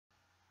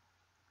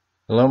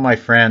Hello my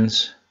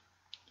friends.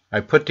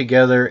 I put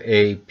together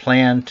a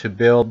plan to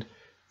build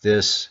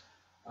this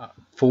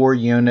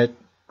 4-unit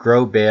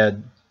grow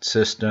bed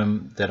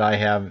system that I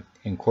have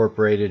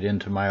incorporated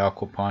into my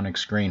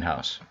aquaponics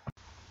greenhouse.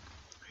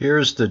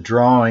 Here's the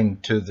drawing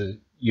to the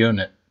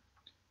unit.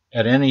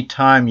 At any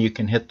time you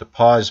can hit the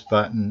pause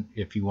button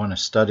if you want to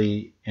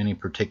study any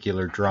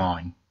particular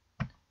drawing.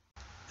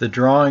 The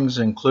drawings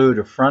include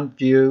a front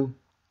view,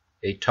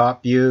 a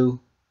top view,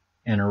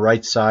 and a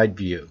right side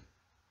view.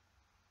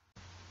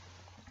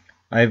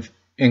 I've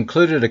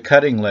included a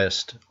cutting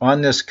list.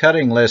 On this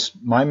cutting list,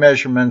 my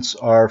measurements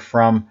are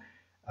from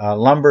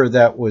lumber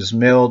that was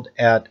milled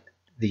at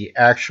the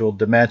actual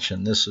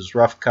dimension. This is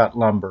rough cut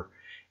lumber.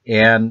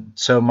 And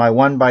so my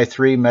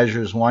 1x3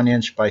 measures 1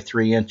 inch by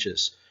 3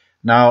 inches.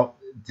 Now,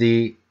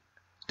 the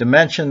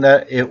dimension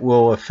that it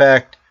will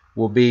affect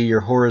will be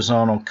your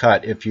horizontal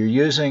cut. If you're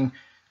using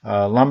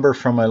lumber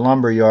from a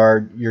lumber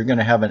yard, you're going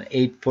to have an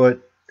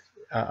 8-foot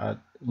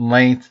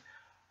length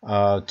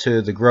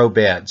to the grow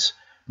beds.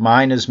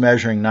 Mine is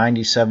measuring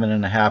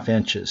 97.5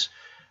 inches.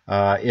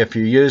 If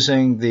you're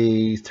using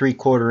the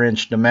 3/4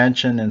 inch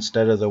dimension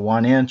instead of the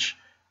 1 inch,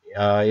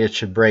 it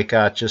should break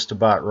out just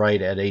about right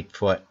at 8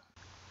 foot.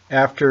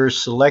 After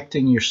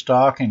selecting your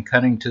stock and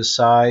cutting to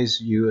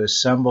size, you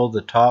assemble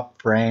the top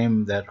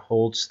frame that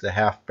holds the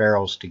half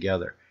barrels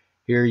together.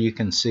 Here you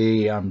can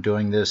see I'm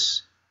doing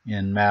this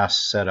in mass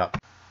setup.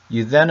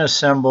 You then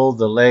assemble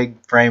the leg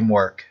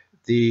framework.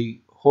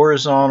 The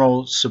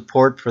horizontal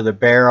support for the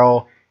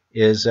barrel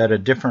is at a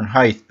different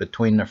height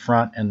between the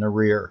front and the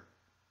rear.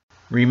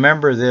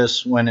 Remember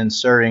this when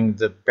inserting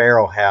the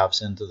barrel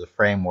halves into the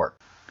framework.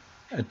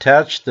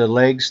 Attach the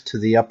legs to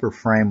the upper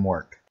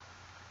framework.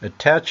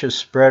 Attach a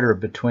spreader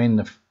between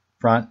the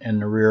front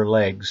and the rear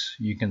legs.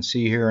 You can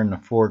see here in the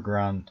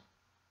foreground.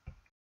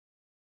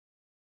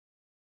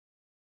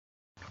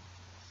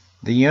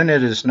 The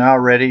unit is now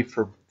ready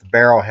for the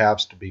barrel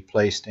halves to be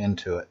placed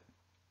into it.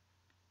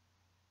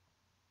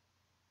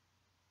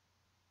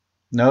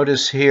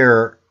 Notice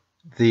here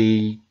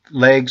the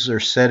legs are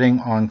setting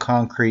on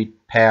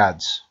concrete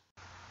pads.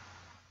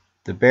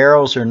 The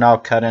barrels are now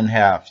cut in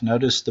half.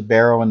 Notice the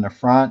barrel in the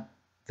front.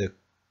 The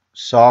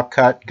saw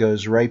cut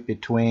goes right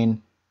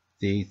between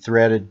the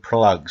threaded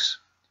plugs.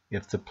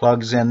 If the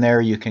plug's in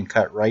there, you can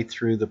cut right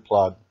through the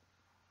plug.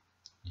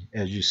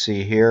 As you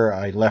see here,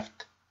 I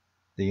left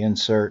the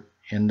insert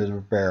into the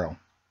barrel.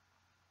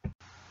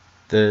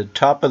 The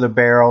top of the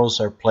barrels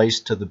are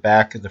placed to the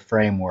back of the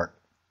framework.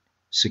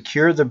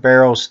 Secure the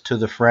barrels to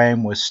the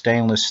frame with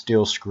stainless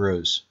steel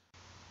screws.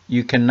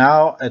 You can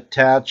now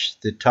attach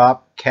the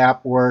top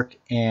cap work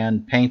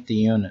and paint the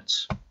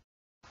units.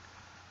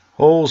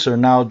 Holes are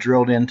now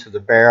drilled into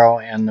the barrel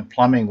and the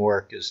plumbing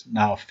work is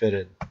now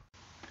fitted.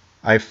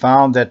 I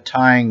found that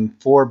tying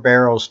 4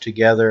 barrels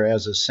together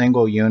as a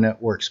single unit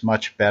works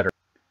much better.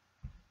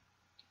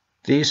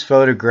 These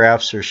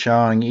photographs are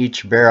showing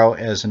each barrel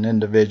as an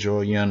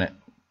individual unit.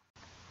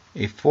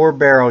 A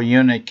 4-barrel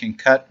unit can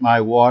cut my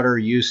water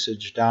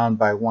usage down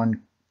by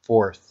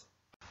 1/4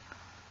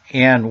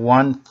 and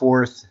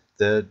 1/4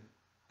 the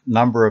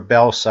number of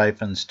bell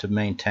siphons to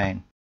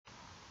maintain.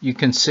 You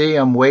can see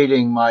I'm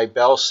weighting my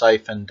bell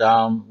siphon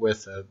down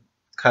with a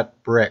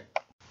cut brick.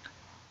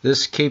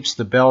 This keeps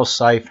the bell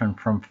siphon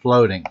from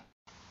floating.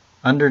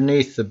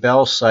 Underneath the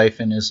bell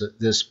siphon is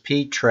this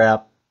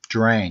P-trap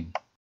drain.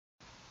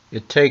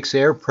 It takes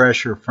air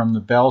pressure from the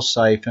bell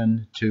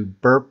siphon to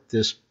burp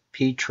this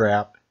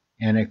P-trap,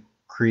 and it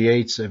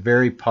creates a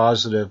very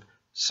positive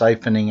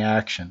siphoning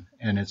action,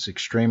 and it's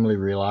extremely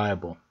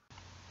reliable.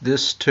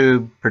 This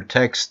tube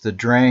protects the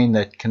drain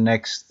that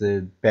connects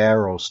the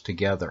barrels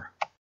together.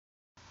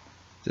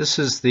 This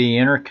is the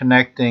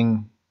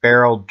interconnecting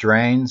barrel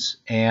drains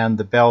and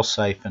the bell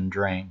siphon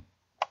drain.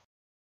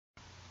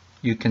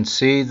 You can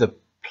see the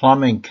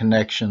plumbing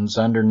connections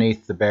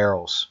underneath the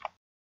barrels.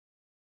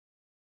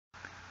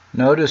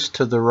 Notice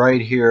to the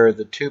right here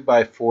the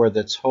 2x4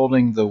 that's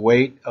holding the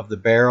weight of the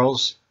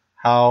barrels,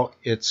 how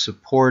it's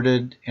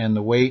supported and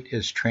the weight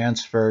is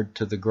transferred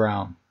to the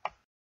ground.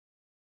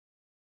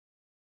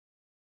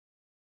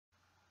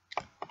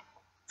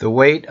 The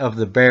weight of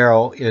the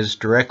barrel is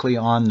directly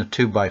on the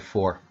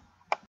 2x4.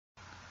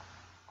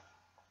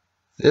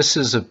 This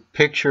is a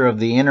picture of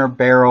the inner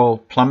barrel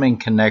plumbing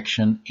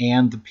connection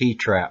and the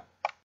P-trap.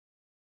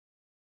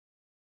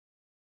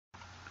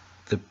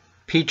 The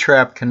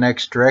P-trap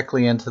connects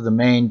directly into the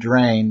main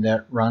drain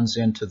that runs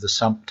into the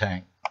sump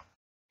tank.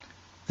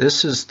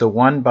 This is the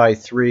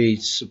 1x3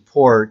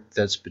 support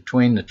that's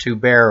between the 2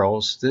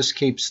 barrels. This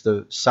keeps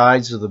the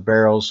sides of the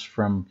barrels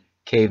from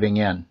caving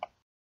in.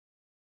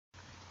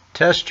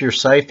 Test your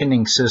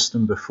siphoning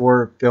system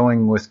before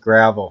filling with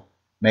gravel.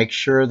 Make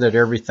sure that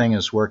everything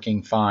is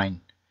working fine.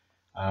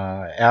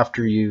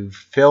 After you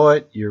fill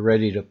it, you're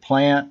ready to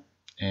plant,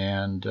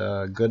 and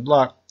good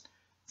luck.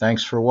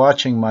 Thanks for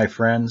watching, my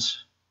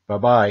friends.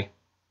 Bye-bye.